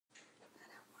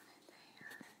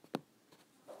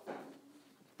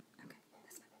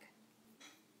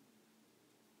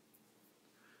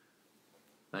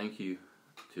thank you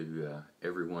to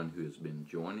everyone who has been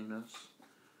joining us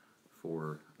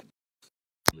for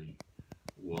the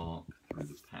walk through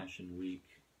the Passion Week.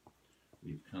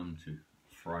 We've come to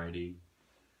Friday,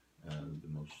 the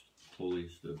most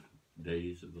holiest of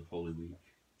days of the Holy Week,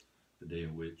 the day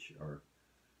in which our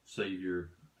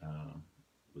Savior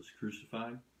was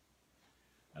crucified,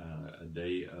 a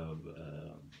day of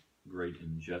great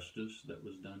injustice that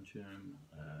was done to him,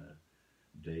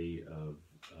 a day of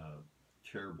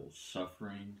terrible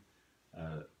suffering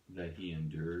that he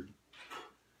endured.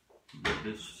 But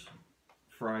this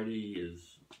Friday is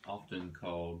often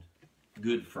called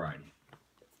Good Friday.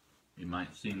 It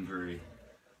might seem very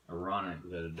ironic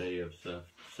that a day of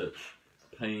such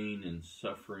pain and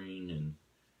suffering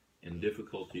and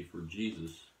difficulty for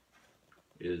Jesus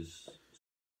is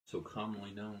so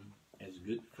commonly known as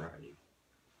Good Friday.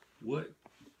 What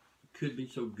could be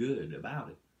so good about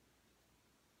it?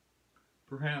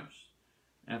 Perhaps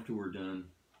after we're done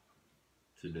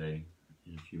today,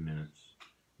 in a few minutes,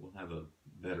 we'll have a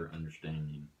better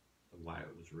understanding of why it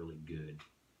was really good.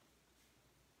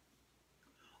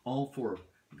 All four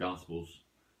Gospels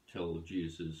tell of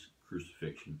Jesus'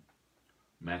 crucifixion.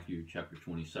 Matthew chapter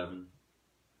 27,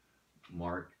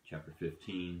 Mark chapter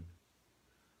 15,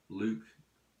 Luke,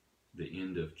 the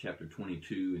end of chapter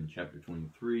 22 and chapter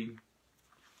 23,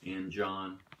 and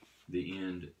John, the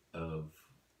end of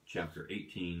chapter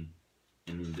 18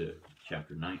 and into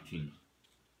chapter 19.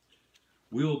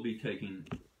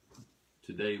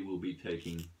 Today we'll be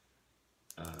taking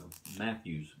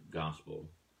Matthew's Gospel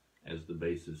as the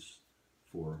basis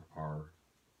for our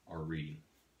reading.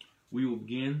 We will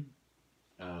begin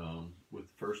with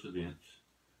the first event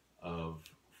of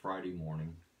Friday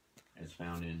morning as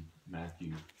found in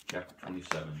Matthew chapter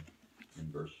 27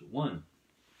 and verse 1.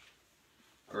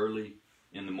 Early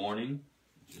in the morning,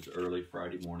 this is early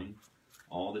Friday morning,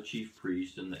 all the chief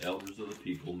priests and the elders of the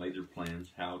people made their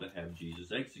plans how to have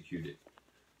Jesus executed.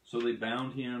 So they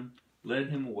bound him, led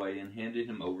him away, and handed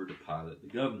him over to Pilate the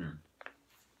governor.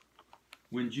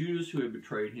 When Judas, who had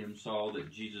betrayed him, saw that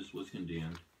Jesus was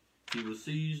condemned, he was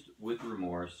seized with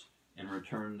remorse and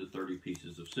returned the 30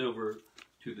 pieces of silver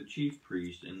to the chief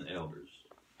priests and the elders.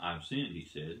 I have sinned, he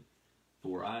said,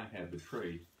 for I have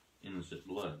betrayed innocent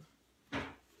blood.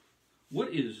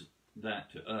 What is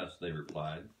that to us? They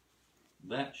replied.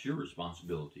 That's your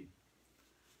responsibility.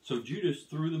 So Judas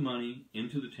threw the money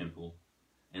into the temple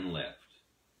and left.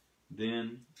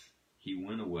 Then he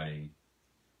went away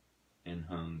and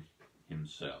hung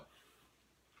himself.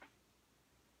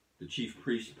 The chief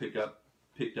priests picked up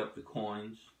the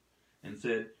coins and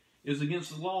said, "It is against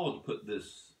the law to put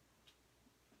this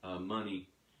money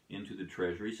into the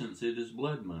treasury, since it is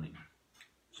blood money."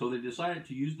 So they decided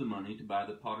to use the money to buy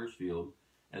the potter's field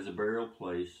as a burial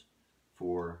place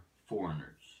for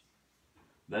foreigners.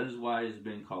 That is why it has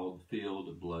been called the field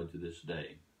of blood to this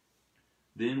day.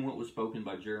 Then what was spoken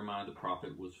by Jeremiah the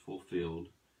prophet was fulfilled.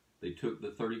 They took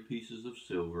the 30 pieces of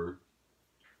silver,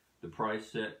 the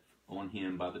price set on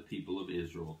him by the people of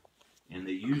Israel, and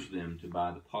they used them to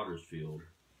buy the potter's field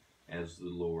as the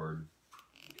Lord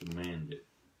commanded.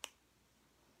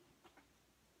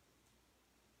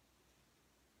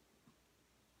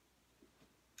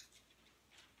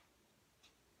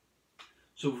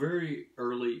 So very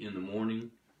early in the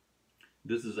morning,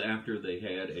 this is after they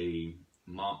had a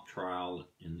mock trial,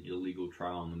 an illegal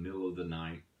trial in the middle of the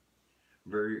night.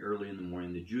 Very early in the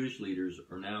morning, the Jewish leaders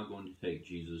are now going to take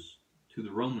Jesus to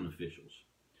the Roman officials.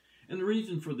 And the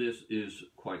reason for this is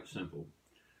quite simple.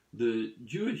 The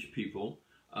Jewish people,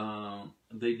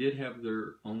 they did have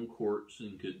their own courts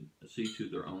and could see to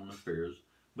their own affairs,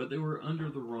 but they were under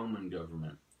the Roman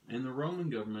government. And the Roman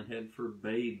government had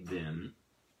forbade them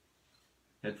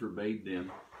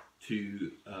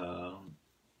to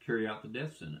carry out the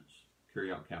death sentence,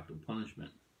 carry out capital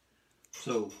punishment.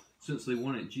 So, since they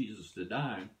wanted Jesus to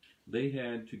die, they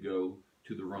had to go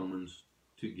to the Romans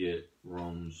to get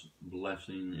Rome's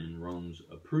blessing and Rome's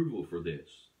approval for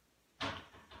this.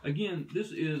 Again,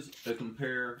 this is a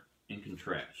compare and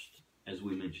contrast, as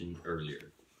we mentioned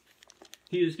earlier.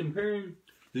 He is comparing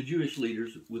the Jewish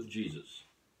leaders with Jesus.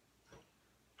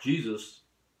 Jesus,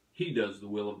 he does the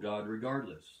will of God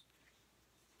regardless.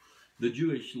 The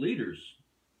Jewish leaders,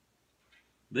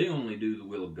 they only do the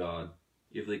will of God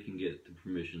if they can get the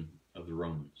permission of the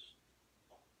Romans.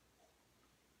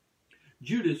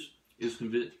 Judas is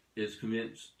convicted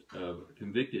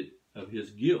of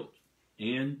his guilt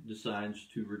and decides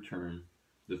to return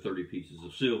the 30 pieces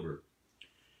of silver.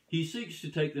 He seeks to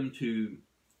take them to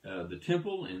the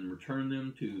temple and return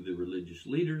them to the religious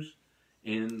leaders,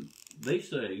 and they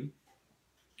say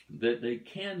that they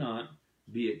cannot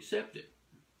be accepted.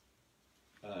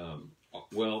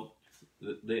 well,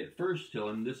 they at first tell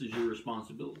him, this is your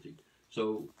responsibility.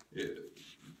 So,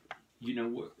 you know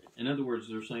what? In other words,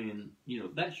 they're saying,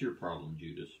 that's your problem,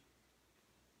 Judas.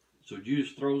 So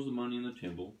Judas throws the money in the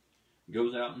temple,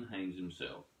 goes out and hangs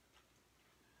himself.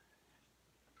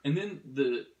 And then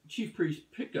the chief priests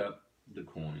pick up the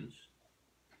coins,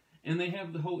 and they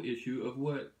have the whole issue of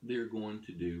what they're going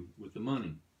to do with the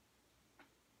money.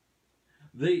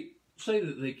 They say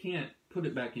that they can't put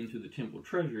it back into the temple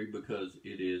treasury because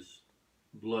it is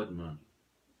blood money,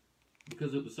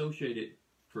 because it was associated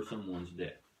for someone's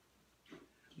death.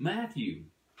 Matthew,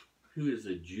 who is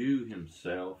a Jew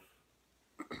himself,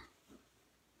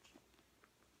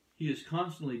 he is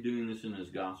constantly doing this in his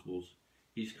Gospels.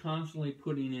 He's constantly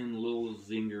putting in little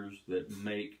zingers that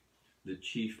make the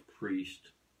chief priest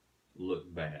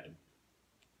look bad.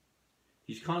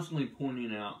 He's constantly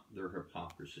pointing out their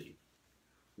hypocrisy.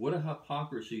 What a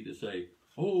hypocrisy to say,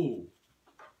 oh,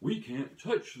 we can't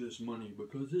touch this money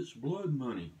because it's blood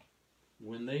money,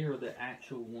 when they are the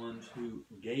actual ones who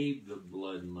gave the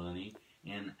blood money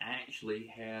and actually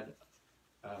had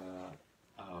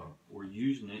were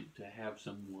using it to have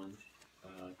someone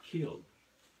killed.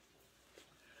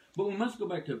 But we must go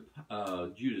back to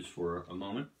Judas for a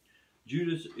moment.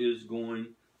 Judas is going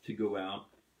to go out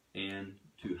and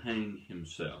to hang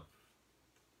himself.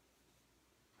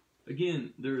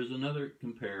 Again, there is another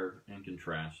compare and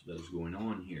contrast that is going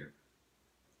on here.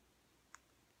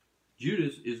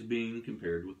 Judas is being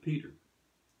compared with Peter.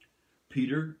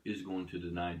 Peter is going to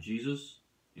deny Jesus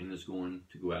and is going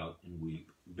to go out and weep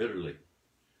bitterly.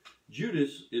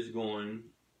 Judas is going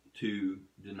to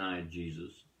deny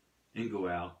Jesus and go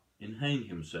out and hang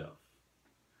himself.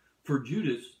 For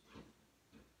Judas,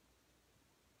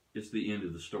 it's the end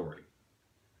of the story.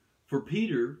 For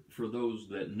Peter, for those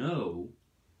that know,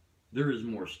 there is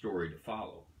more story to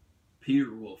follow.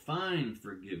 Peter will find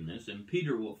forgiveness, and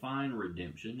Peter will find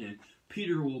redemption, and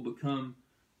Peter will become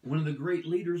one of the great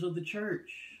leaders of the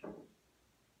church.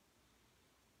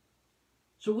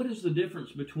 So what is the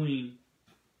difference between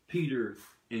Peter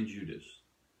and Judas?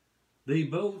 They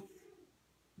both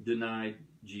denied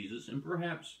Jesus, and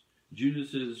perhaps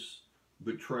Judas's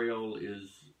betrayal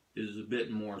is a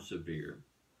bit more severe.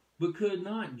 But could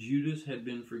not Judas have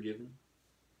been forgiven?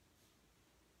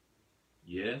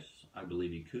 Yes, I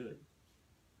believe he could.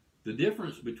 The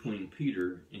difference between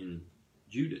Peter and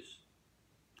Judas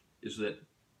is that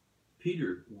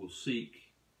Peter will seek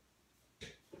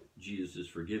Jesus'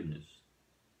 forgiveness,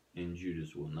 and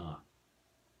Judas will not.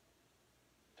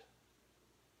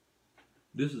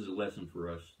 This is a lesson for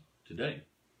us today.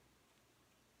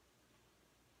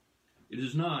 It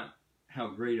is not how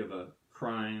great of a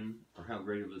crime or how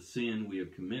great of a sin we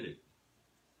have committed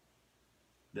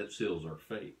that seals our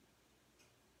fate.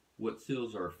 What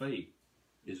seals our fate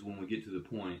is when we get to the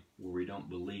point where we don't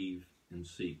believe and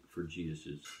seek for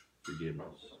Jesus'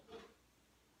 forgiveness.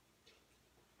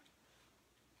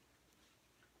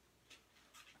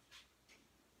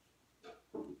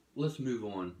 Let's move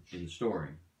on in the story,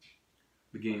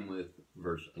 beginning with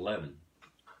verse 11,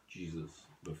 Jesus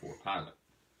before Pilate.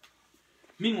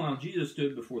 Meanwhile, Jesus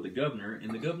stood before the governor,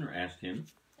 and the governor asked him,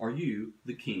 "Are you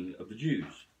the king of the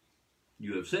Jews?"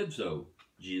 "You have said so,"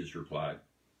 Jesus replied.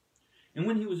 And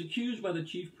when he was accused by the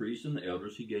chief priests and the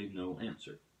elders, he gave no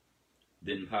answer.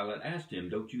 Then Pilate asked him,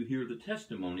 "Don't you hear the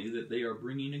testimony that they are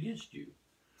bringing against you?"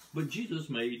 But Jesus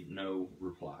made no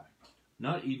reply,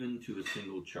 not even to a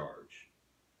single charge,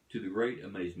 to the great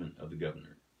amazement of the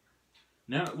governor.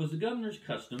 Now it was the governor's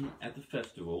custom at the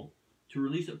festival to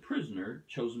release a prisoner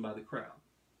chosen by the crowd.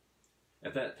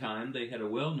 At that time they had a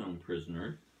well-known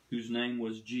prisoner whose name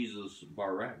was Jesus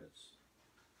Barabbas.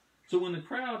 So when the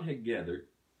crowd had gathered,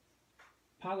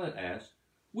 Pilate asked,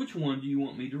 "Which one do you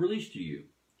want me to release to you?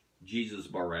 Jesus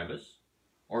Barabbas,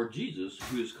 or Jesus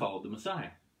who is called the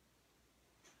Messiah?"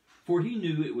 For he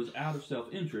knew it was out of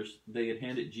self-interest they had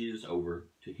handed Jesus over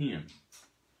to him.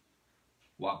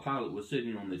 While Pilate was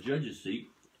sitting on the judge's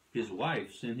seat, his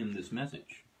wife sent him this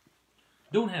message: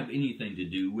 "Don't have anything to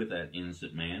do with that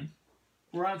innocent man,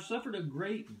 for I've suffered a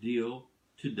great deal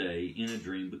today in a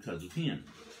dream because of him."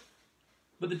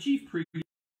 But the chief priest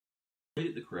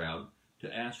persuaded the crowd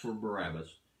to ask for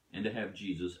Barabbas and to have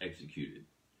Jesus executed.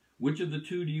 "Which of the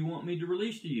two do you want me to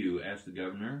release to you?" asked the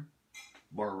governor.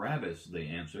 "Barabbas," they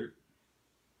answered.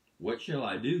 "What shall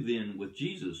I do then with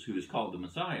Jesus, who is called the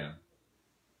Messiah?"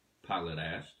 Pilate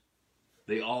asked.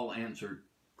 They all answered,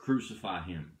 "Crucify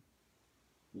him."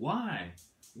 "Why?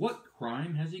 What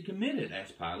crime has he committed?"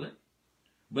 asked Pilate.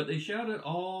 But they shouted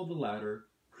all the louder,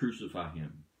 "Crucify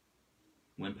him."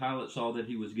 When Pilate saw that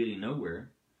he was getting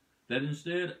nowhere, that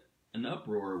instead an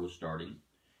uproar was starting,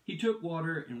 He took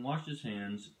water and washed his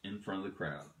hands in front of the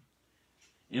crowd.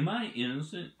 Am I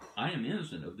innocent? I am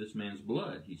innocent of this man's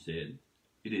blood, he said.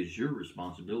 It is your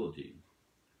responsibility.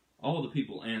 All the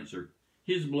people answered,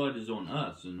 his blood is on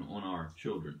us and on our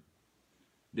children.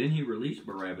 Then he released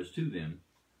Barabbas to them,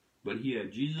 but he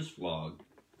had Jesus flogged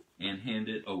and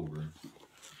handed over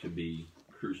to be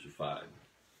crucified.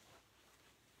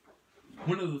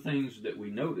 One of the things that we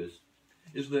notice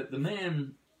is that the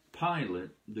man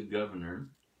Pilate, the governor,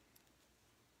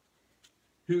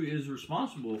 who is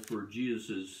responsible for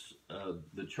Jesus'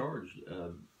 the charge,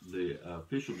 the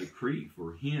official decree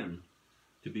for him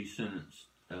to be sentenced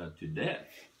to death,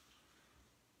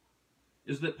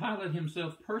 is that Pilate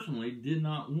himself personally did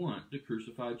not want to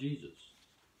crucify Jesus.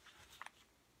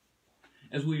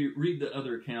 As we read the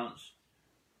other accounts,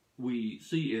 we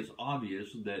see it's obvious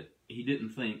that he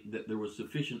didn't think that there was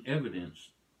sufficient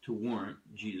evidence to warrant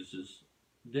Jesus'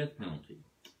 death penalty.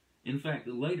 In fact,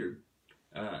 later,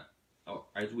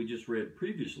 as we just read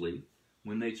previously,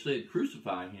 when they said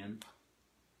crucify him,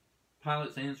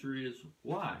 Pilate's answer is,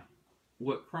 why?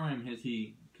 What crime has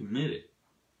he committed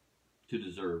to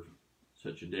deserve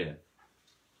such a death?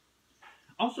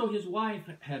 Also, his wife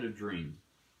had a dream.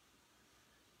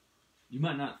 You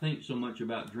might not think so much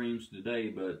about dreams today,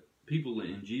 but people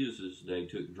in Jesus' day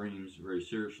took dreams very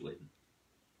seriously.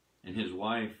 And his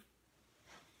wife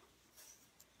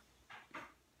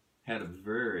had a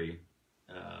very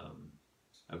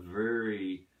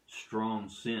strong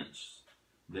sense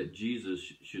that Jesus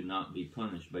should not be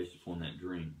punished based upon that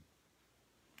dream.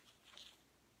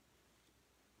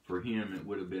 For him, it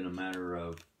would have been a matter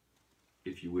of,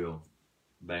 if you will,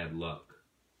 bad luck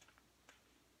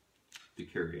to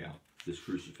carry out this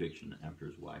crucifixion after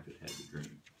his wife had had the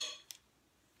dream.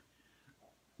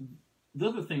 The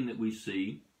other thing that we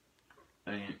see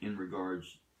in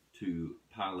regards to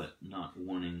Pilate not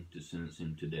wanting to sentence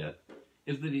him to death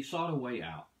is that he sought a way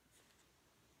out.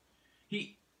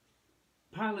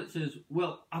 Pilate says,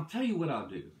 well, I'll tell you what I'll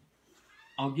do.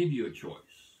 I'll give you a choice.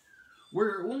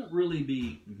 Where it won't really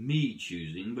be me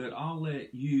choosing, but I'll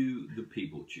let you, the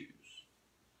people, choose.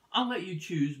 I'll let you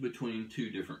choose between two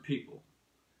different people.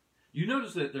 You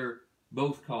notice that they're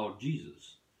both called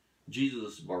Jesus.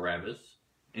 Jesus Barabbas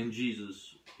and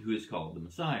Jesus who is called the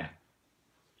Messiah.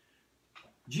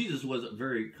 Jesus was a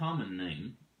very common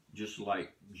name, just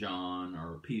like John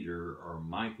or Peter or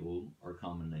Michael are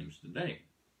common names today.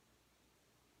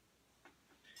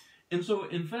 And so,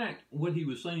 in fact, what he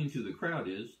was saying to the crowd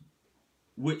is,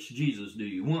 which Jesus do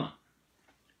you want?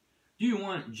 Do you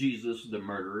want Jesus the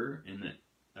murderer and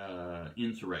the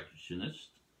insurrectionist,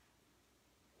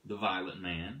 the violent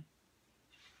man?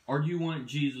 Or do you want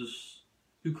Jesus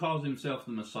who calls himself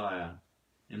the Messiah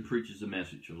and preaches a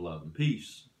message of love and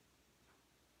peace?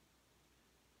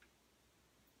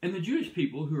 And the Jewish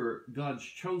people, who are God's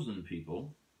chosen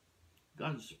people,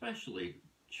 God's specially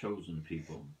chosen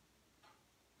people,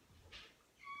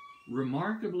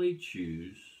 remarkably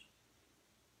choose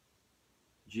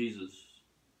Jesus,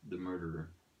 the murderer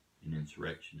and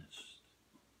insurrectionist.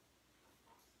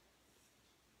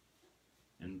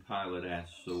 And Pilate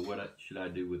asks, so what should I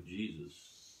do with Jesus?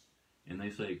 And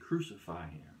they say, crucify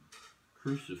him.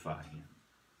 Crucify him.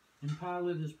 And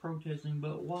Pilate is protesting,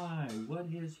 but why? What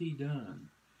has he done?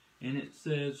 And it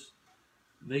says,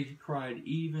 they cried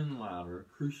even louder,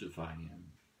 crucify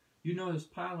him. You notice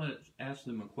Pilate asked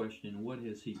them a question, what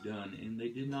has he done? And they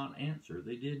did not answer.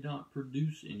 They did not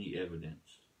produce any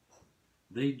evidence.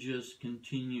 They just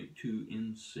continued to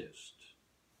insist.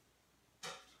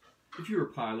 If you were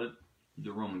Pilate,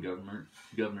 the Roman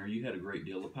governor, you had a great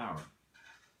deal of power.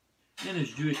 And as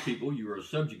Jewish people, you were a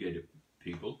subjugated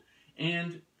people,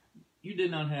 and you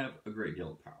did not have a great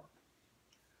deal of power.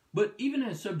 But even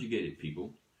as subjugated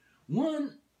people,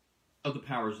 one of the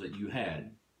powers that you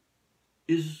had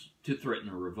is to threaten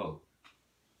a revolt.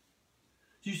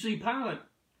 So you see, Pilate,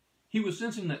 he was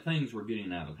sensing that things were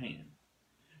getting out of hand.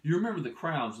 You remember the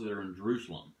crowds that are in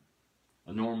Jerusalem.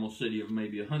 A normal city of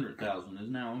maybe 100,000 is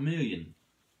now 1 million.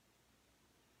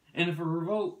 And if a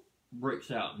revolt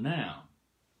breaks out now,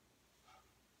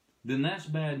 then that's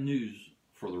bad news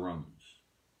for the Romans.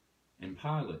 And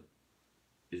Pilate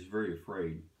is very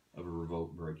afraid of a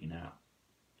revolt breaking out.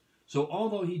 So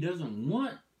although he doesn't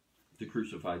want to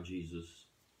crucify Jesus,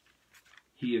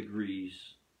 he agrees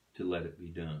to let it be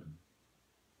done.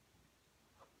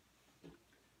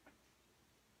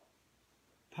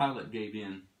 Pilate gave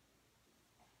in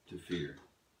to fear.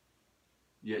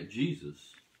 Yet Jesus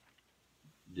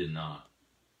did not.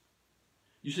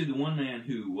 You see, the one man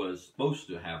who was supposed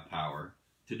to have power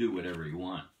to do whatever he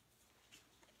wanted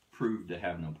proved to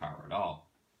have no power at all.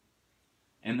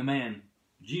 And the man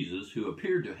Jesus, who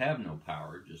appeared to have no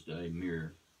power, just a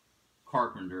mere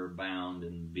carpenter bound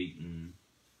and beaten,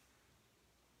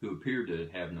 who appeared to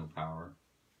have no power,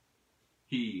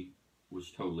 he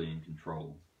was totally in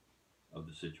control of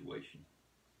the situation.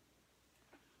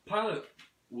 Pilate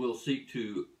will seek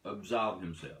to absolve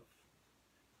himself.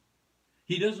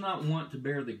 He does not want to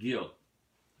bear the guilt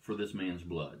for this man's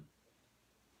blood.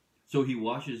 So he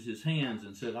washes his hands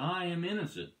and said, I am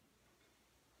innocent.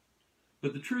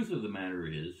 But the truth of the matter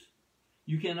is,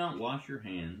 you cannot wash your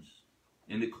hands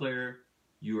and declare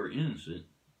you are innocent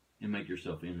and make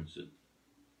yourself innocent.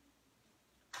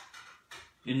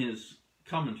 In his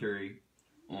commentary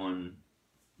on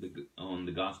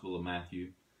the Gospel of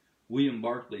Matthew, William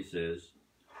Barclay says,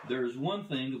 there is one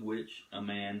thing of which a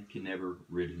man can never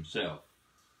rid himself,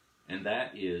 and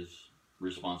that is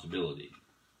responsibility.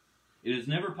 It is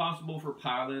never possible for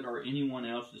Pilate or anyone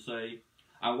else to say,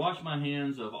 I wash my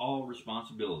hands of all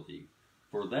responsibility,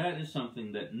 for that is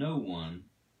something that no one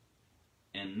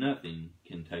and nothing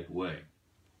can take away.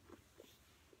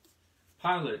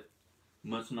 Pilate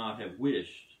must not have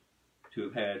wished to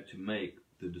have had to make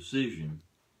the decision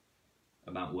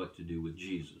about what to do with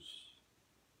Jesus.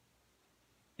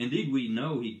 Indeed, we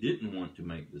know he didn't want to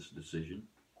make this decision.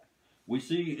 We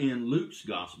see in Luke's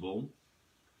Gospel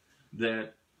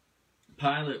that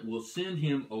Pilate will send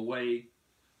him away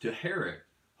to Herod,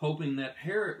 hoping that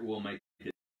Herod will make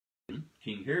a decision,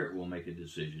 King Herod will make a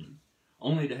decision,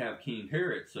 only to have King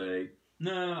Herod say,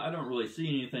 no, I don't really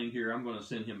see anything here. I'm going to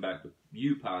send him back to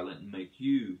you, Pilate, and make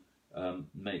you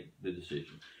make the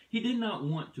decision. He did not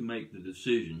want to make the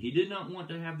decision. He did not want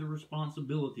to have the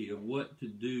responsibility of what to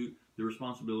do, the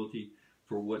responsibility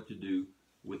for what to do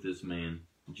with this man,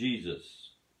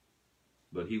 Jesus.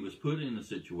 But he was put in a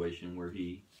situation where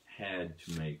he had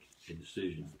to make a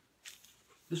decision.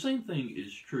 The same thing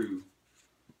is true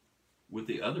with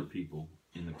the other people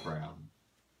in the crowd.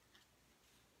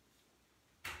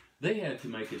 They had to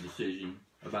make a decision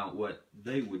about what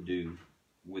they would do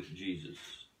with Jesus.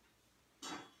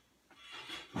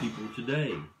 People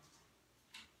today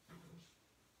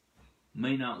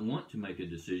may not want to make a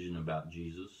decision about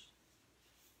Jesus,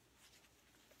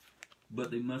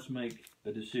 but they must make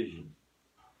a decision.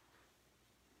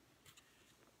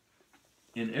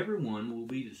 And everyone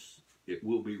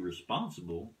will be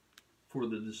responsible for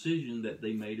the decision that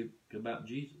they made about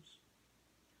Jesus.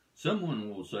 Someone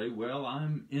will say, well,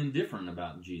 I'm indifferent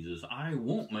about Jesus. I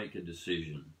won't make a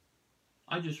decision.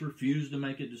 I just refuse to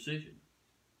make a decision.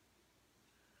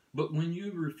 But when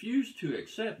you refuse to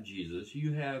accept Jesus,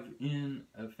 you have in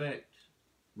effect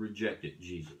rejected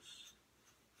Jesus.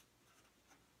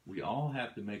 We all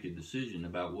have to make a decision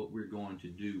about what we're going to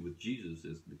do with Jesus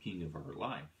as the King of our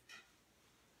life.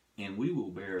 And we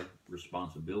will bear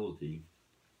responsibility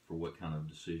for what kind of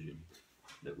decision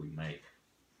that we make.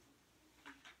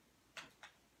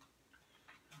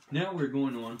 Now we're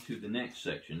going on to the next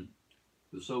section.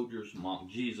 The soldiers mock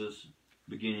Jesus,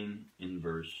 beginning in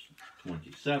verse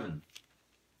 27.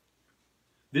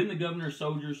 Then the governor's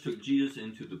soldiers took Jesus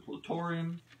into the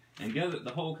praetorium and gathered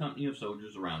the whole company of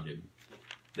soldiers around him.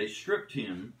 They stripped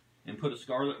him and put a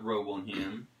scarlet robe on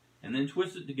him, and then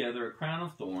twisted together a crown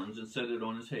of thorns and set it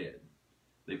on his head.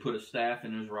 They put a staff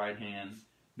in his right hand.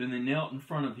 Then they knelt in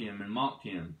front of him and mocked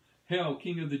him. Hail,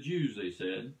 King of the Jews, they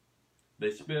said. They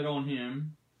spit on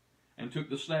him and took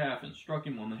the staff and struck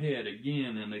him on the head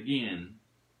again and again.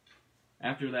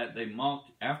 After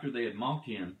they had mocked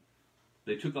him,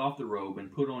 they took off the robe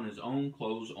and put on his own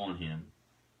clothes on him.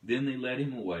 Then they led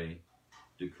him away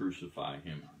to crucify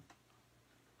him.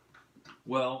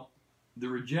 Well, the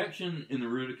rejection and the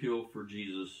ridicule for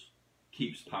Jesus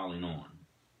keeps piling on.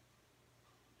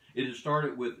 It had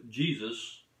started with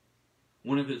Jesus,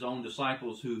 one of his own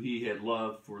disciples who he had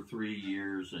loved for 3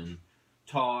 years and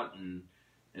taught and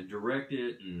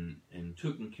directed and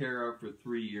taken care of for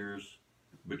 3 years,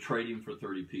 betrayed him for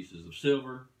 30 pieces of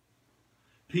silver.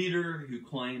 Peter, who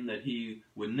claimed that he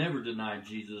would never deny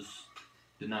Jesus,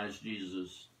 denies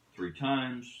Jesus 3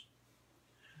 times.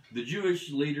 The Jewish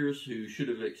leaders who should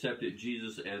have accepted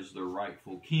Jesus as their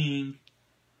rightful king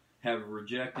have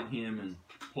rejected him and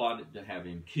plotted to have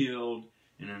him killed.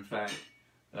 And in fact,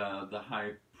 the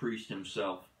high priest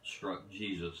himself struck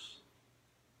Jesus.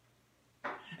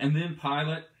 And then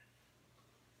Pilate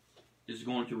is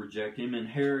going to reject him, and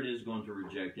Herod is going to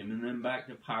reject him, and then back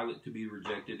to Pilate to be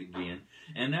rejected again.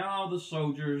 And now the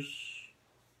soldiers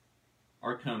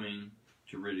are coming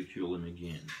to ridicule him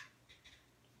again.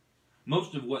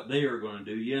 Most of what they are going to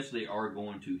do, yes, they are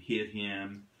going to hit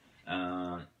him,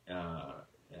 and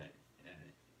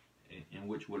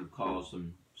which would have caused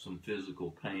some physical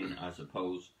pain, I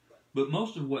suppose. But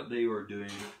most of what they are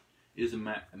doing is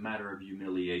a matter of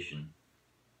humiliation.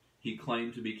 He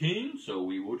claimed to be king, so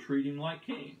we will treat him like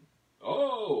king.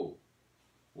 Oh,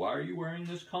 why are you wearing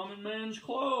this common man's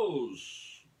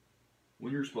clothes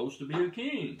when you're supposed to be a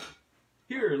king?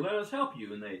 Here, let us help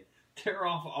you. And they tear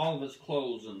off all of his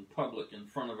clothes in public in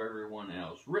front of everyone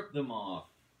else, rip them off.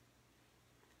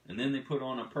 And then they put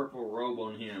on a purple robe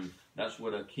on him. That's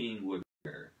what a king would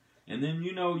wear. And then,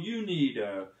 you need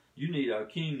a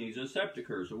king needs a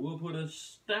scepter, so we'll put a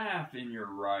staff in your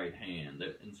right hand.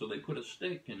 And so they put a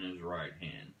stick in his right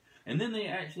hand. And then they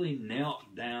actually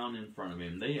knelt down in front of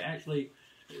him. They actually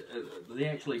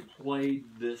played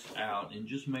this out and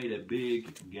just made a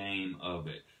big game of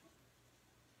it.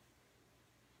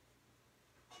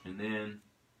 And then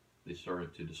they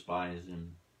started to despise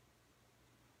him.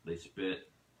 They spit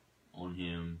on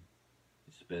him.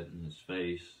 They spit in his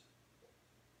face.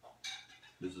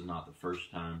 This is not the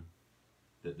first time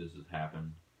that this has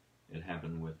happened. It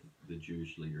happened with the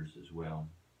Jewish leaders as well.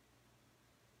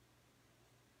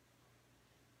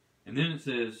 And then it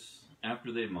says,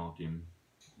 after they mocked him,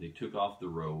 they took off the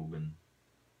robe and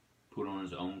put on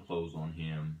his own clothes on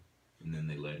him, and then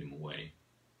they led him away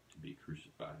to be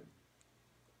crucified.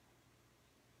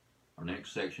 Our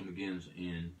next section begins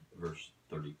in verse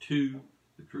 32,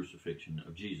 the crucifixion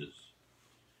of Jesus.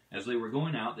 As they were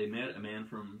going out, they met a man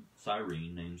from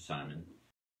Cyrene named Simon. He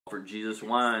offered Jesus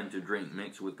wine to drink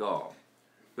mixed with gall,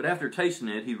 but after tasting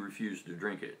it, he refused to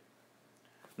drink it.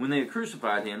 When they had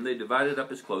crucified him, they divided up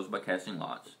his clothes by casting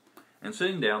lots, and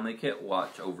sitting down, they kept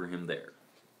watch over him there.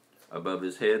 Above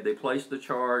his head, they placed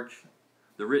the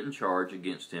written charge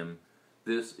against him,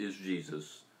 "This is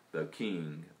Jesus, the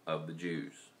King of the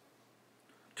Jews."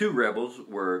 2 rebels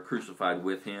were crucified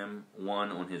with him,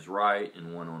 one on his right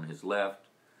and one on his left.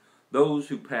 Those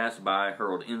who passed by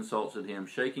hurled insults at him,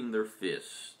 shaking their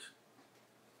heads,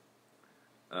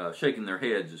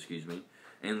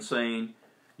 and saying,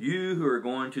 "You who are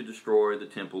going to destroy the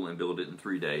temple and build it in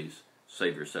 3 days,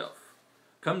 save yourself.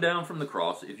 Come down from the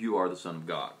cross if you are the Son of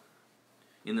God."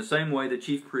 In the same way, the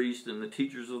chief priests and the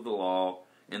teachers of the law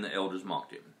and the elders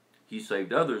mocked him. He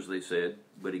saved others, they said,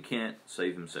 but he can't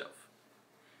save himself.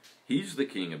 He's the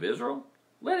King of Israel.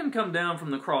 Let him come down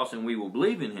from the cross and we will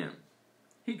believe in him.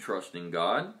 He trusts in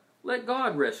God. Let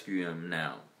God rescue him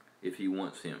now, if he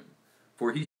wants him.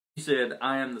 For he said,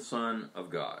 "I am the Son of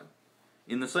God."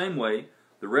 In the same way,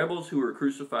 the rebels who were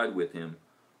crucified with him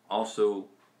also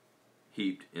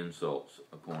heaped insults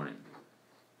upon him.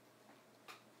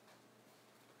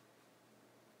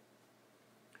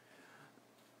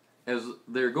 As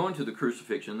they're going to the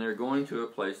crucifixion, they're going to a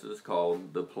place that is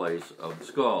called the place of the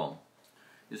skull.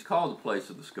 It's called the place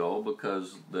of the skull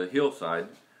because the hillside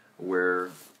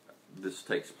where this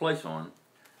takes place on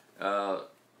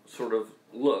sort of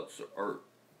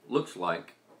looks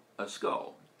like a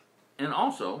skull. And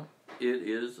also, it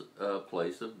is a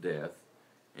place of death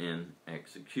and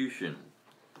execution.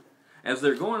 As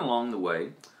they're going along the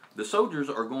way, the soldiers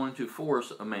are going to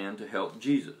force a man to help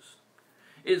Jesus.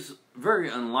 It's very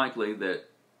unlikely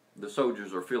that the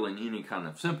soldiers are feeling any kind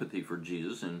of sympathy for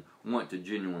Jesus and want to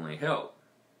genuinely help.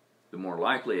 The more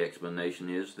likely explanation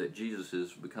is that Jesus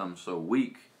has become so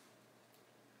weak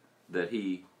that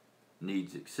he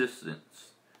needs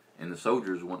assistance, and the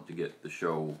soldiers want to get the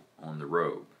show on the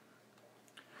road.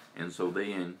 And so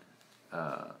they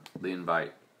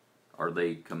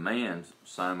command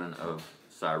Simon of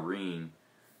Cyrene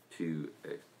to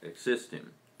assist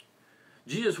him.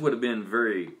 Jesus would have been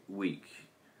very weak.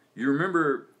 You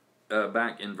remember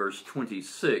back in verse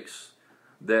 26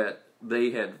 that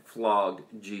they had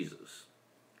flogged Jesus.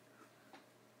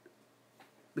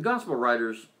 The gospel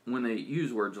writers, when they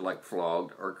use words like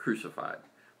flogged or crucified,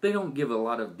 they don't give a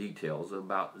lot of details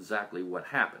about exactly what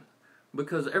happened,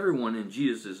 because everyone in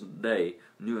Jesus' day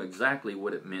knew exactly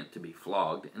what it meant to be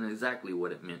flogged and exactly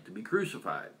what it meant to be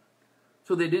crucified.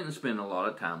 So they didn't spend a lot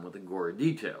of time with the gory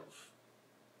details.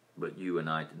 But you and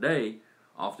I today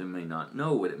often may not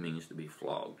know what it means to be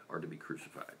flogged or to be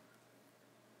crucified.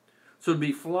 So to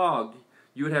be flogged,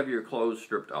 you would have your clothes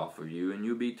stripped off of you, and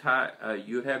you'd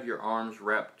have your arms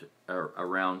wrapped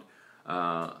around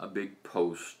a big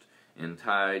post and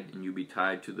you'd be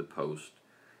tied to the post.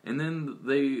 And then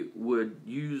they would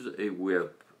use a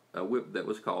whip that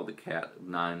was called the cat of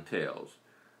 9 tails.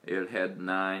 It had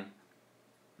nine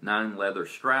leather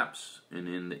straps, and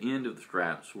in the end of the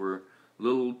straps were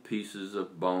little pieces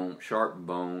of bone, sharp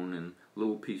bone, and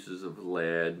little pieces of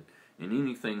lead, and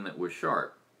anything that was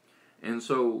sharp. And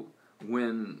so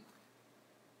when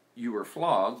you were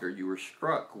flogged or you were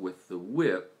struck with the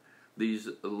whip, these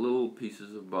little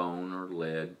pieces of bone or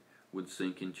lead would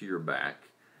sink into your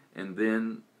back, and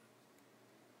then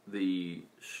the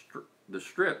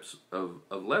strips of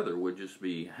leather would just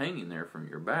be hanging there from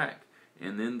your back,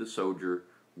 and then the soldier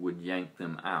would yank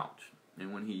them out.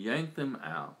 And when he yanked them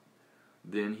out,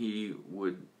 then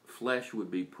flesh would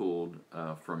be pulled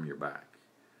from your back.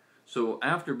 So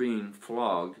after being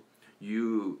flogged,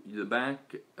 your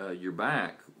back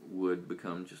would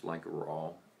become just like a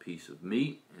raw piece of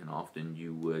meat, and often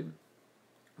you would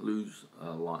lose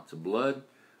lots of blood.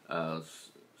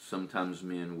 Sometimes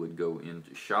men would go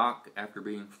into shock after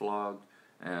being flogged.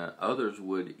 Others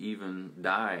would even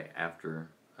die after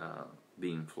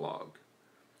being flogged.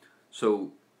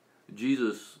 So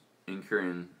Jesus, in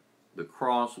carrying the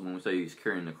cross, when we say he's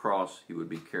carrying the cross, he would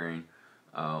be carrying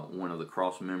one of the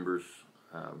cross members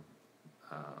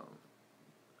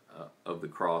of the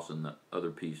cross, and the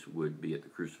other piece would be at the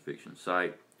crucifixion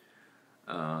site.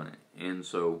 And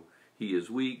so he is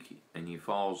weak, and he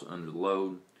falls under the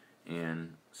load,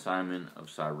 and Simon of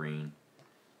Cyrene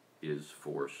is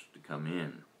forced to come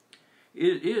in.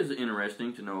 It is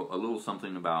interesting to know a little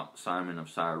something about Simon of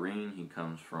Cyrene. He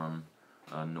comes from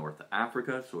North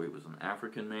Africa, so he was an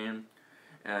African man.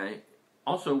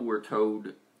 Also, we're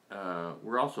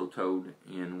also told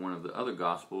in one of the other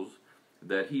Gospels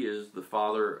that he is the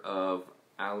father of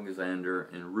Alexander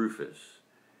and Rufus.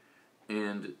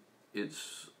 And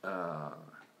it's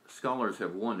scholars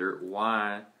have wondered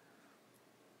why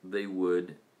they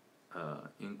would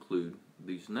include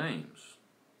these names.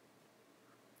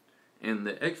 And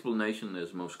the explanation that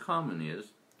is most common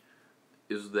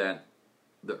is that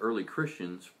the early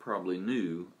Christians probably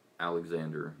knew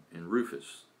Alexander and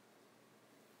Rufus.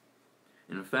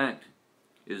 And in fact,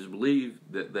 it is believed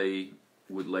that they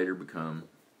would later become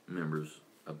members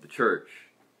of the church.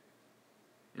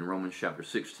 In Romans chapter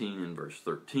 16 and verse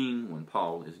 13, when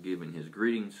Paul is giving his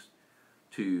greetings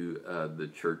to the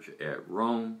church at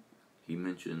Rome, he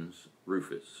mentions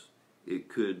Rufus. It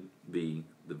could be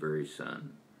the very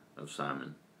son of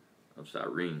Simon of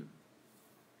Cyrene.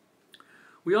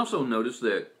 We also notice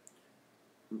that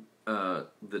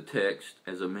the text,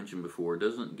 as I mentioned before,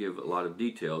 doesn't give a lot of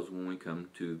details when we come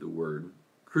to the word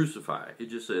crucify. It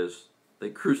just says they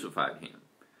crucified him,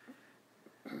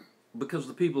 because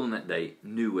the people in that day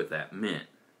knew what that meant.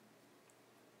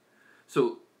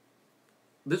 So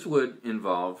this would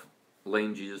involve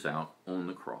laying Jesus out on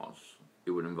the cross.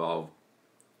 It would involve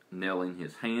nailing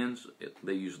his hands.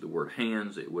 They used the word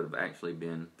hands. It would have actually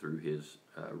been through his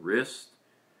wrist.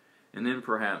 And then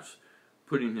perhaps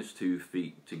putting his 2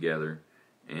 feet together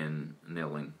and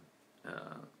nailing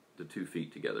the 2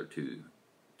 feet together to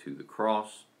the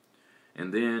cross.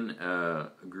 And then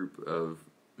a group of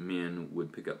men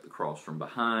would pick up the cross from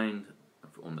behind.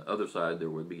 On the other side, there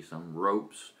would be some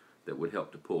ropes that would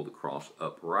help to pull the cross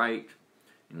upright.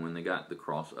 And when they got the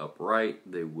cross upright,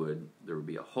 there would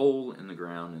be a hole in the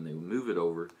ground, and they would move it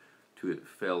over till it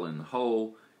fell in the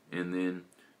hole. And then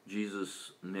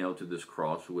Jesus, nailed to this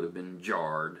cross, would have been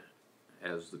jarred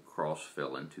as the cross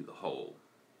fell into the hole.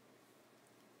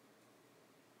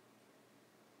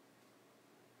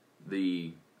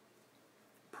 The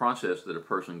process that a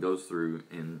person goes through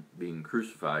in being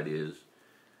crucified is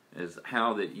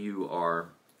how that you are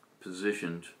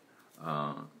positioned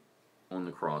on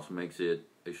the cross makes it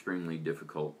extremely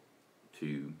difficult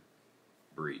to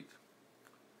breathe.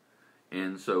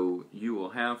 And so you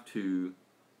will have to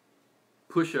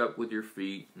push up with your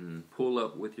feet and pull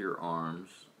up with your arms,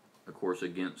 of course,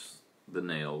 against the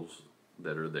nails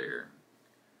that are there.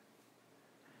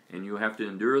 And you have to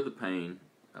endure the pain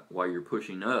while you're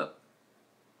pushing up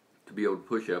to be able to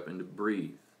push up and to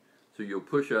breathe. So you'll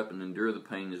push up and endure the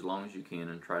pain as long as you can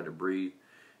and try to breathe.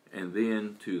 And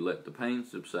then to let the pain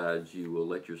subside, you will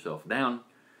let yourself down.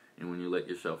 And when you let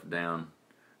yourself down,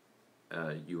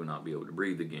 you will not be able to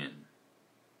breathe again.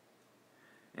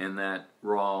 And that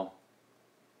raw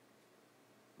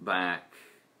back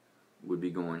would be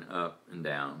going up and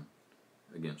down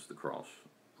against the cross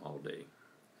all day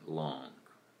long.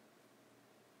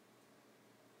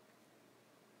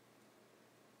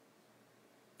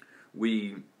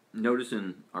 We notice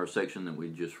in our section that we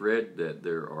just read that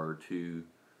there are 2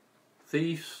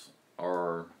 thieves,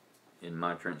 or in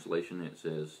my translation it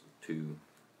says 2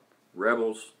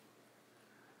 rebels,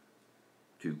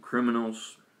 2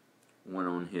 criminals, one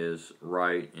on his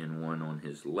right and one on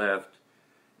his left,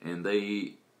 and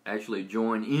they actually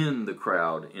join in the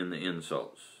crowd in the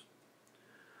insults.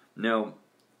 Now,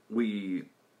 we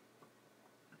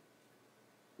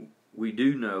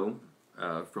do know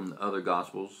from the other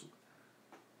Gospels,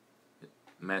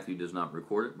 Matthew does not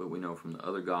record it, but we know from the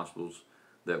other Gospels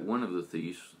that one of the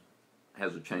thieves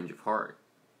has a change of heart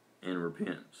and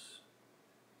repents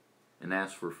and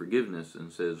asks for forgiveness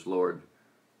and says, Lord,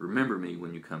 remember me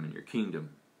when you come in your kingdom.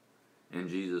 And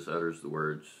Jesus utters the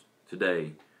words,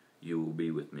 today you will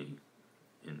be with me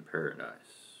in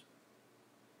paradise.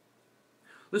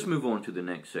 Let's move on to the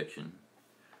next section,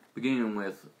 beginning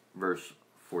with verse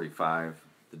 45,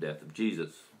 the death of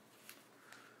Jesus.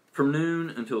 From noon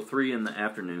until 3 in the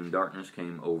afternoon, darkness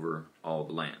came over all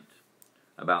the land.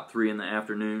 About 3 in the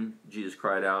afternoon, Jesus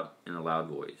cried out in a loud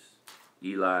voice,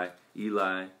 Eli,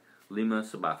 Eli, lema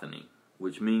sabachthani,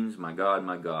 which means, my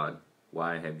God,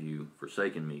 why have you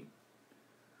forsaken me?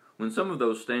 When some of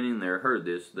those standing there heard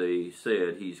this, they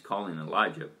said, he's calling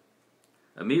Elijah.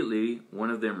 Immediately, one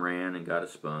of them ran and got a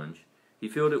sponge. He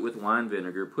filled it with wine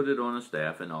vinegar, put it on a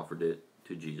staff, and offered it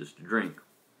to Jesus to drink.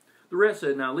 The rest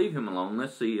said, now leave him alone,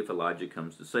 let's see if Elijah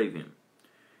comes to save him.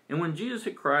 And when Jesus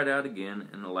had cried out again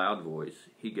in a loud voice,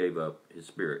 he gave up his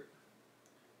spirit.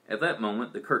 At that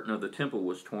moment, the curtain of the temple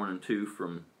was torn in two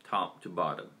from top to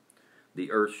bottom.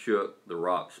 The earth shook, the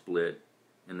rock split,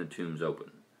 and the tombs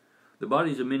opened. The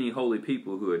bodies of many holy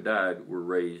people who had died were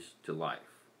raised to life.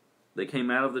 They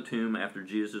came out of the tomb after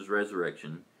Jesus'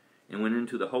 resurrection and went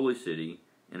into the holy city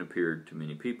and appeared to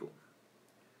many people.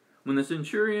 When the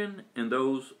centurion and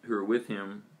those who were with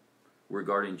him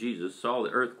regarding Jesus saw the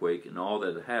earthquake and all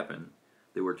that had happened,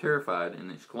 they were terrified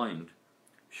and exclaimed,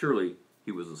 surely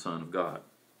he was the Son of God.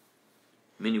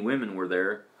 Many women were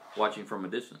there watching from a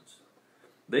distance.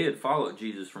 They had followed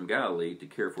Jesus from Galilee to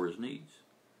care for his needs.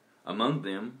 Among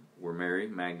them were Mary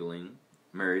Magdalene,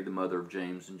 Mary the mother of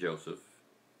James and Joseph,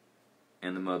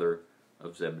 and the mother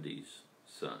of Zebedee's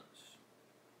sons.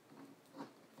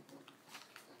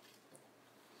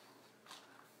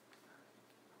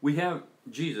 We have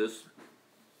Jesus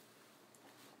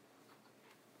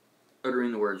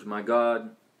uttering the words, my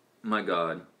God,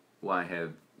 why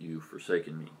have you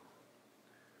forsaken me?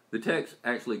 The text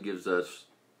actually gives us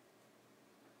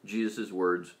Jesus'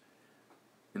 words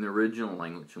in the original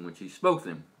language in which he spoke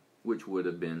them, which would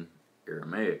have been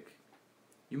Aramaic.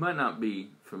 You might not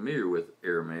be familiar with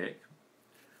Aramaic.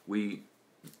 We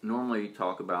normally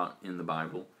talk about in the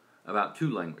Bible about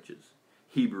two languages,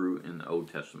 Hebrew in the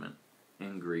Old Testament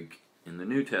and Greek in the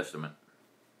New Testament.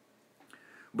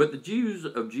 But the Jews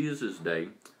of Jesus' day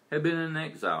had been in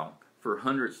exile for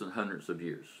hundreds and hundreds of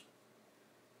years.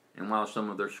 And while some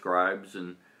of their scribes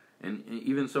and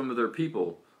even some of their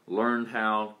people learned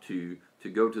how to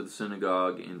go to the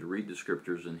synagogue and to read the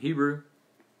scriptures in Hebrew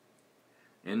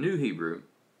and knew Hebrew,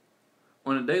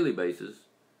 on a daily basis,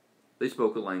 they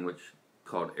spoke a language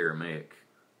called Aramaic.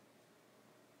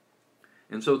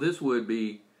 And so this would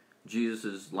be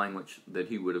Jesus' language that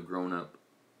he would have grown up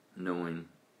knowing,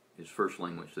 his first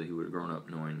language that he would have grown up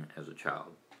knowing as a child,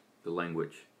 the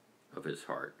language of his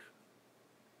heart.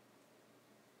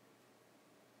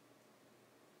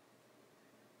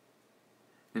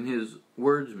 And his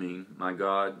words mean, my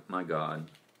God,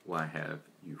 why have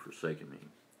you forsaken me?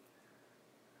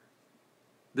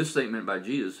 This statement by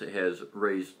Jesus has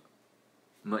raised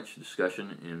much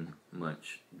discussion and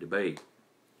much debate.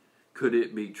 Could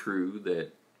it be true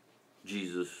that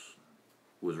Jesus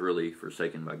was really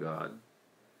forsaken by God?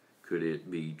 Could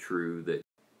it be true that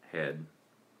he had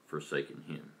forsaken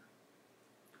him?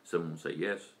 Some will say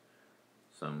yes,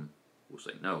 some will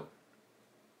say no.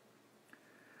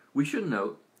 We should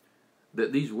note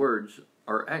that these words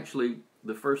are actually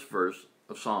the first verse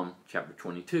of Psalm chapter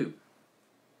 22.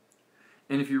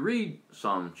 And if you read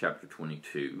Psalm chapter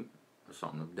 22, a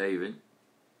song of David,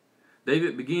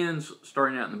 David begins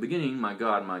starting out in the beginning, my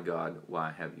God,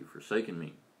 why have you forsaken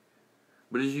me?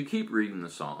 But as you keep reading the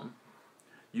psalm,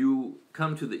 you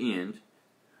come to the end.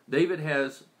 David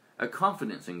has a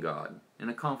confidence in God and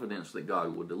a confidence that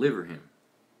God will deliver him.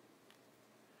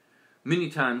 Many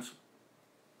times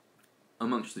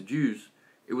amongst the Jews,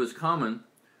 it was common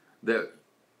that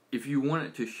if you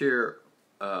wanted to share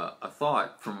a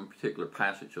thought from a particular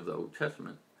passage of the Old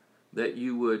Testament, that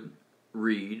you would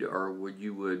read or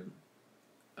you would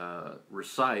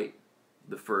recite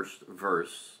the first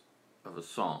verse of a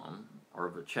psalm or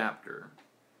of a chapter,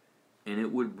 and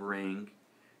it would bring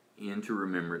into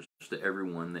remembrance to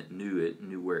everyone that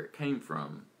knew where it came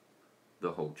from,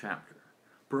 the whole chapter.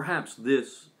 Perhaps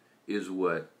this is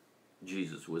what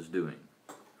Jesus was doing.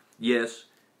 Yes,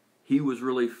 he was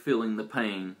really feeling the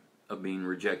pain of being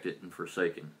rejected and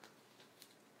forsaken.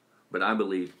 But I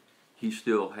believe he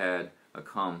still had a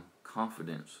calm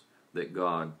confidence that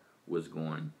God was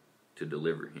going to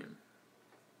deliver him.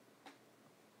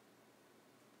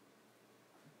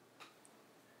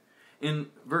 In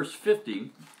verse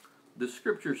 50, the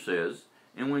scripture says,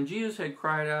 and when Jesus had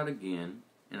cried out again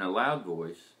in a loud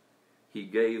voice, he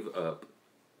gave up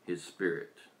his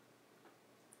spirit.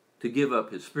 To give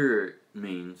up his spirit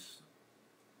means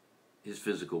his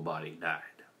physical body died.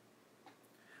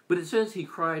 But it says he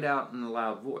cried out in a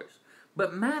loud voice.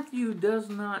 But Matthew does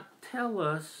not tell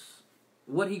us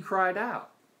what he cried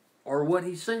out or what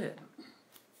he said.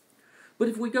 But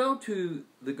if we go to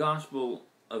the Gospel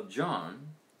of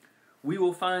John, we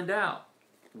will find out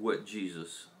what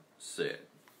Jesus said.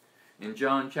 In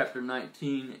John chapter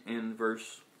 19 and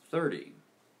verse 30,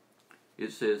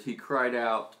 it says, he cried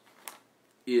out,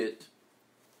 "It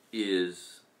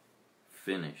is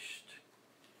finished."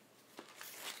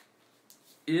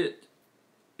 It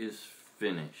is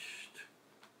finished.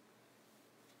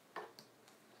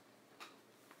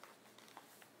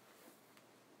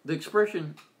 The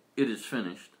expression, "it is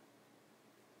finished,"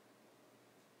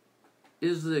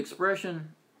 is the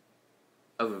expression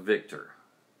of a victor.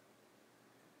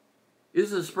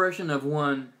 Is the expression of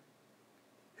one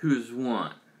who has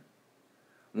won.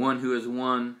 One who has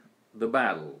won the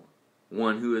battle.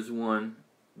 One who has won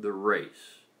the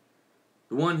race.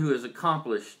 The one who has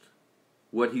accomplished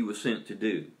what he was sent to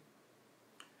do.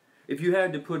 If you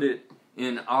had to put it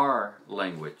in our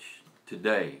language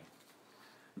today,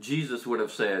 Jesus would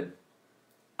have said,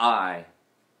 "I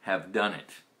have done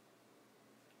it.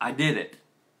 I did it.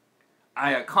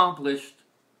 I accomplished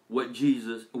what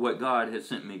God has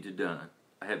sent me to do.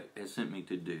 Has sent me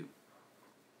to do."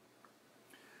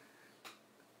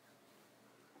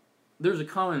 There's a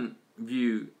common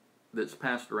view that's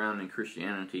passed around in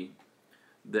Christianity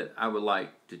that I would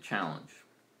like to challenge.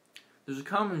 There's a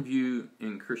common view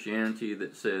in Christianity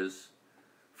that says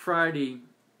Friday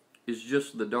is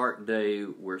just the dark day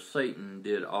where Satan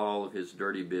did all of his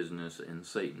dirty business and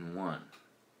Satan won.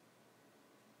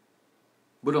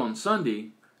 But on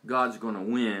Sunday, God's going to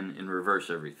win and reverse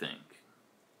everything.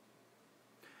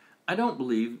 I don't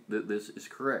believe that this is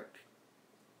correct.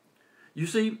 You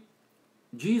see,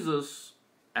 Jesus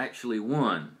actually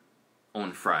won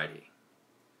on Friday.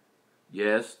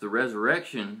 Yes, the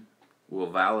resurrection will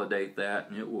validate that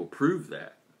and it will prove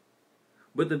that.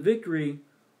 But the victory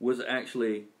was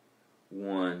actually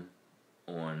won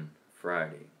on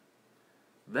Friday.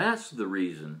 That's the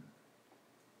reason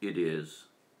it is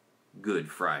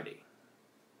Good Friday.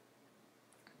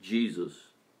 Jesus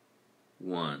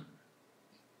won.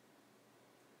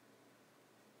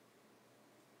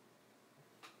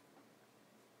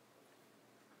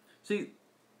 See,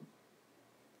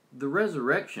 the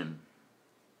resurrection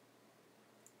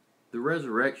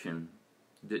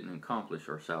didn't accomplish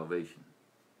our salvation.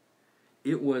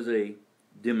 It was a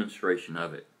demonstration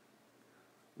of it.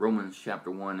 Romans chapter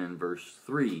 1 and verse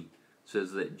 3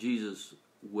 says that Jesus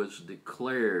was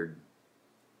declared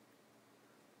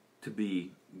to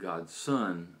be God's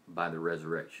Son by the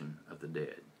resurrection of the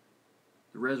dead.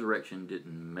 The resurrection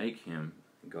didn't make him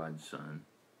God's Son,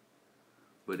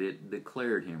 but it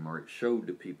declared him, or it showed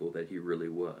to people that he really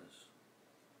was.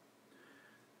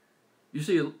 You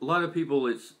see, a lot of people,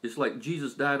 it's like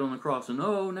Jesus died on the cross, and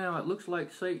oh, now it looks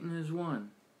like Satan has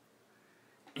won.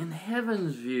 In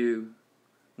heaven's view,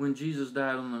 when Jesus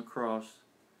died on the cross,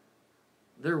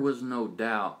 there was no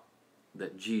doubt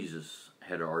that Jesus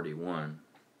had already won.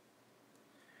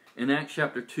 In Acts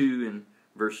chapter 2 and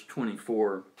verse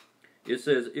 24, it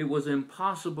says, "It was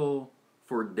impossible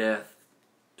for death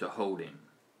to hold him."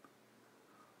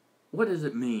 What does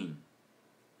it mean?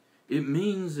 It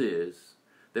means is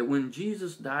that when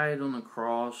Jesus died on the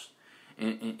cross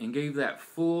and gave that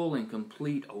full and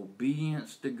complete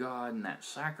obedience to God and that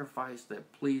sacrifice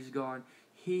that pleased God,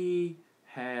 he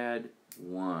had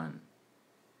won.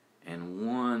 And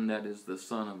one that is the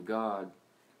Son of God,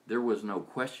 there was no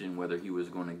question whether he was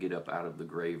going to get up out of the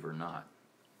grave or not.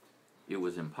 It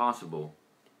was impossible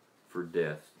for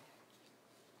death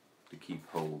to keep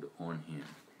hold on him.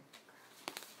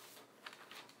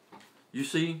 You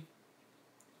see,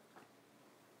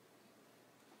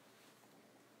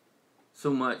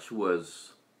 so much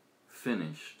was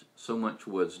finished, so much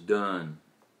was done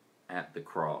at the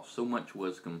cross, so much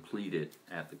was completed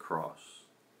at the cross.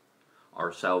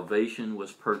 Our salvation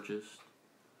was purchased,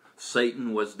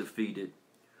 Satan was defeated,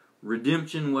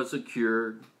 redemption was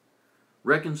secured,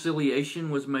 reconciliation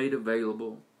was made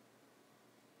available,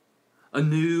 a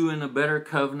new and a better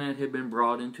covenant had been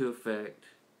brought into effect,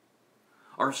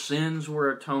 our sins were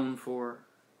atoned for,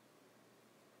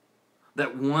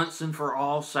 that once and for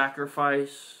all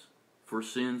sacrifice for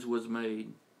sins was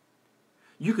made.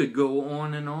 You could go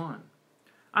on and on.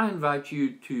 I invite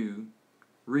you to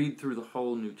read through the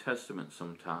whole New Testament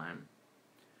sometime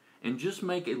and just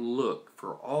make a look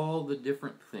for all the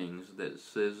different things that it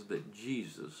says that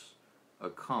Jesus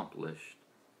accomplished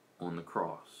on the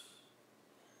cross.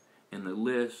 And the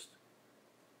list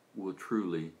will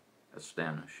truly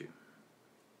astonish you.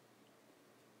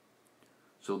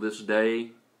 So this day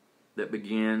that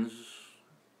begins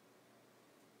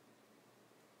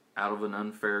out of an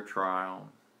unfair trial,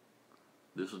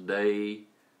 this day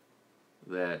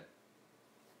that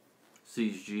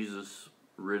sees Jesus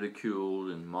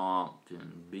ridiculed and mocked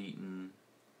and beaten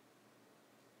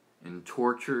and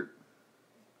tortured.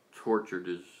 Tortured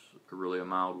is really a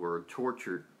mild word.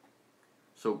 Tortured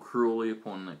so cruelly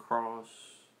upon the cross.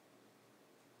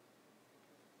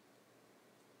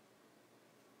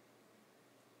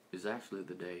 Is actually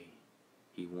the day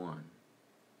he won.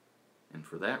 And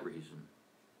for that reason,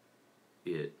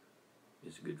 it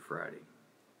is Good Friday.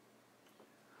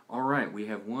 All right, we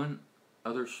have one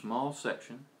other small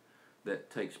section that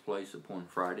takes place upon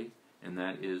Friday, and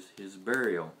that is his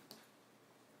burial.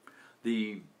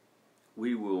 We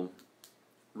will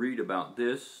read about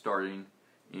this starting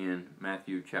in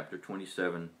Matthew chapter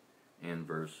 27 and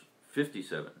verse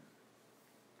 57.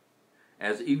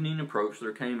 As evening approached,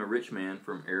 there came a rich man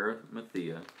from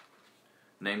Arimathea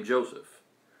named Joseph,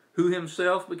 who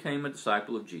himself became a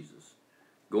disciple of Jesus.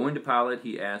 Going to Pilate,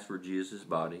 he asked for Jesus'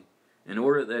 body, in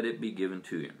order that it be given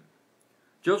to him.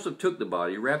 Joseph took the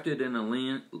body, wrapped it in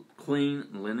a clean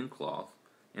linen cloth,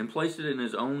 and placed it in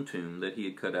his own tomb that he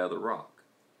had cut out of the rock.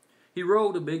 He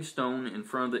rolled a big stone in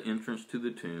front of the entrance to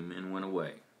the tomb and went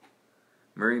away.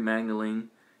 Mary Magdalene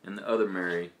and the other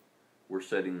Mary were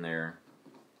sitting there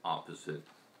opposite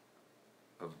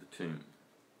of the tomb.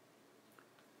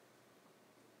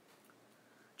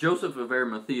 Joseph of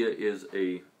Arimathea is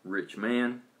a rich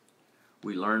man.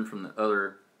 We learn from the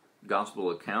other gospel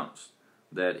accounts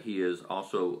that he is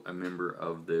also a member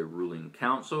of the ruling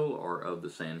council or of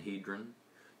the Sanhedrin.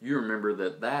 You remember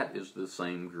that that is the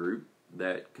same group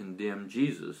that condemned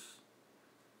Jesus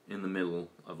in the middle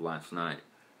of last night.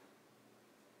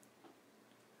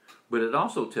 But it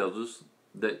also tells us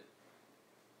that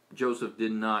Joseph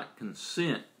did not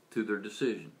consent to their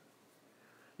decision.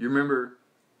 You remember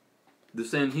the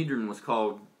Sanhedrin was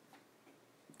called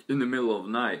in the middle of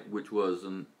the night, which was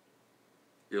an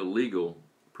illegal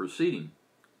proceeding.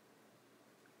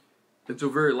 And so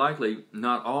very likely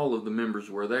not all of the members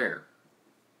were there,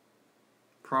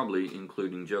 probably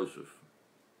including Joseph.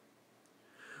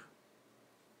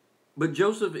 But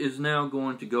Joseph is now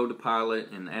going to go to Pilate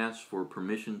and ask for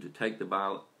permission to take the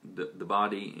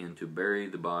body and to bury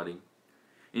the body.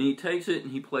 And he takes it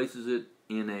and he places it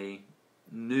in a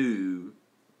new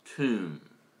tomb.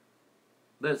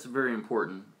 That's very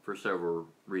important for several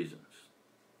reasons.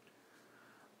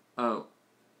 A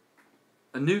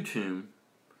new tomb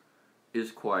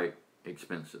is quite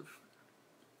expensive.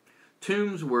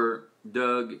 Tombs were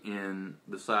dug in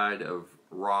the side of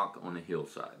rock on a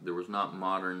hillside. There was not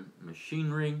modern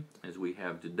machinery as we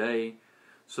have today,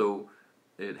 so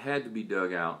it had to be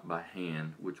dug out by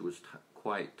hand, which was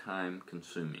quite time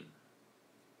consuming.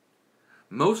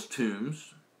 Most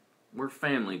tombs were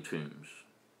family tombs.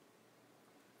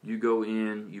 You go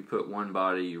in, you put one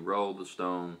body, you roll the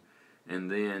stone,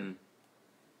 and then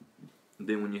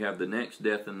when you have the next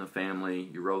death in the family,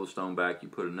 you roll the stone back, you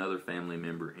put another family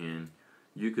member in.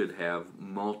 You could have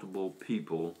multiple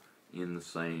people in the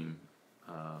same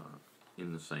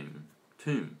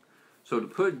tomb. So to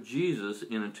put Jesus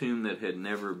in a tomb that had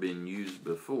never been used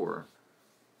before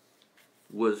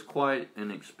was quite an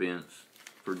expense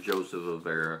for Joseph of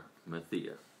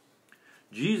Arimathea.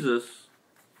 Jesus,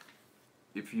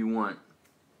 if you want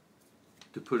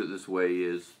to put it this way,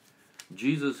 is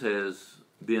Jesus has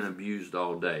been abused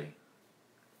all day,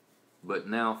 but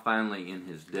now finally in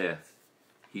his death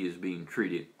he is being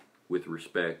treated with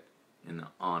respect and the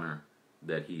honor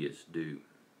that he is due.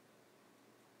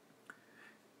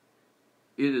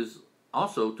 It is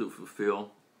also to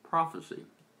fulfill prophecy,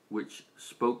 which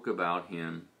spoke about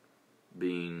him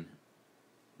being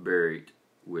buried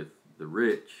with the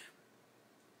rich.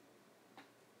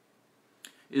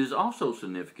 It is also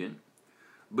significant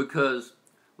because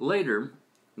later,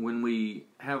 when we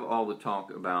have all the talk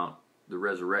about the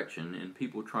resurrection and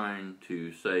people trying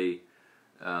to say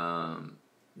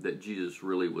that Jesus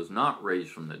really was not raised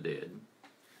from the dead,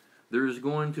 there is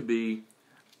going to be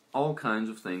all kinds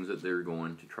of things that they're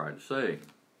going to try to say.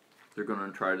 They're going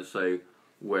to try to say,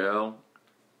 well,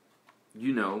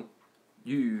 you know,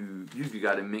 you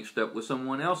got him mixed up with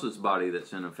someone else's body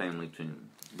that's in a family tomb.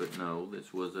 But no,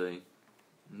 this was a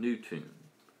new tomb.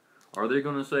 Are they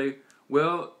going to say,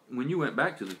 well, when you went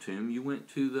back to the tomb, you went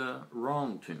to the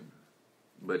wrong tomb?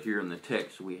 But here in the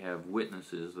text, we have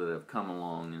witnesses that have come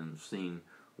along and seen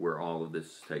where all of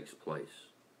this takes place.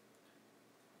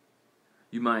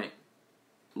 You might,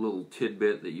 a little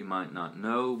tidbit that you might not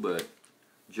know, but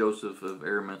Joseph of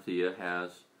Arimathea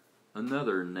has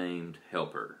another named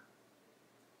helper.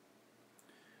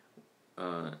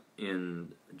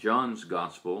 in John's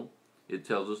Gospel, it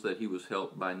tells us that he was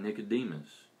helped by Nicodemus.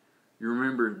 You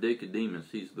remember Nicodemus,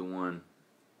 he's the one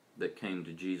that came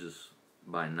to Jesus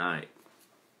by night.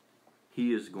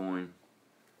 He is going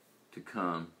to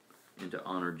come and to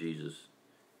honor Jesus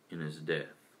in his death.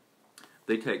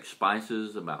 They take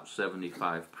spices, about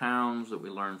 75 pounds that we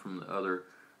learn from the other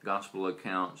gospel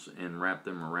accounts, and wrap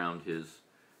them around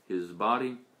his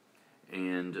body.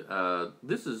 And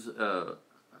this is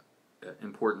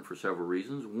important for several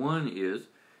reasons. One is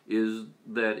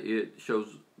that it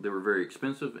shows they were very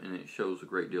expensive, and it shows a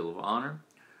great deal of honor.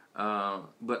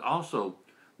 But also,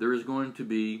 there is going to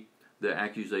be the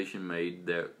accusation made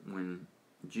that when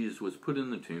Jesus was put in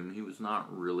the tomb, he was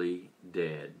not really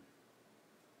dead.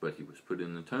 But he was put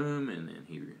in the tomb, and then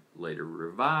he later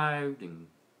revived and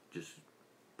just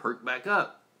perked back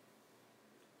up.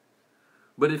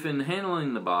 But if in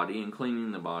handling the body and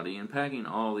cleaning the body and packing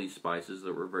all these spices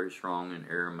that were very strong and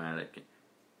aromatic,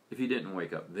 if he didn't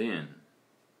wake up then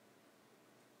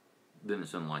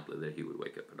it's unlikely that he would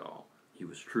wake up at all. He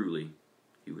was truly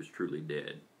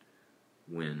dead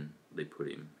when they put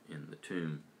him in the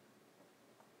tomb.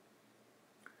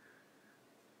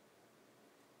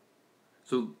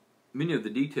 So many of the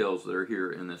details that are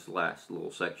here in this last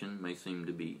little section may seem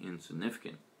to be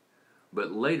insignificant.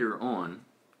 But later on,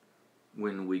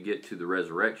 when we get to the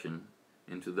resurrection,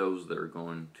 and to those that are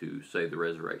going to say the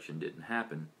resurrection didn't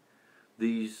happen,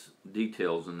 these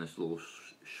details in this little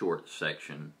short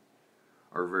section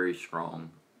are very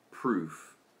strong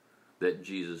proof that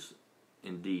Jesus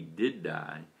indeed did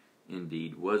die,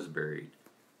 indeed was buried,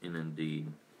 and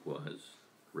indeed was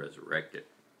resurrected.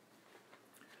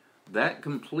 That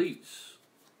completes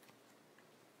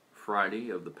Friday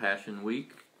of the Passion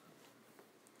Week,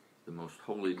 the most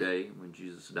holy day when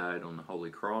Jesus died on the Holy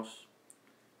Cross.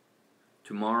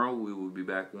 Tomorrow we will be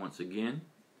back once again,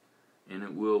 and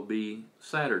it will be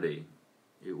Saturday.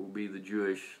 It will be the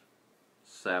Jewish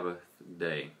Sabbath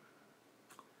day.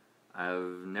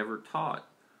 I've never taught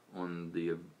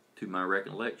to my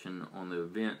recollection, on the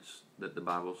events that the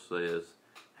Bible says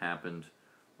happened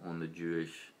on the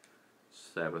Jewish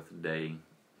Sabbath day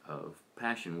of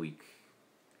Passion Week.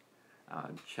 I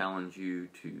challenge you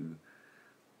to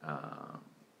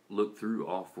look through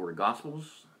all four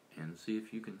Gospels and see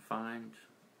if you can find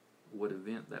what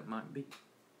event that might be.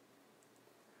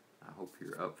 I hope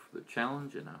you're up for the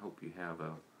challenge, and I hope you have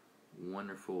a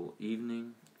wonderful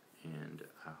evening, and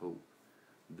I hope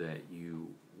that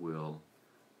you will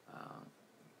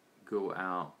go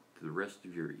out to the rest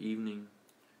of your evening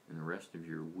and the rest of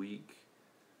your week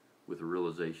with a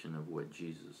realization of what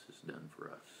Jesus has done for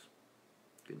us.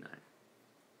 Good night.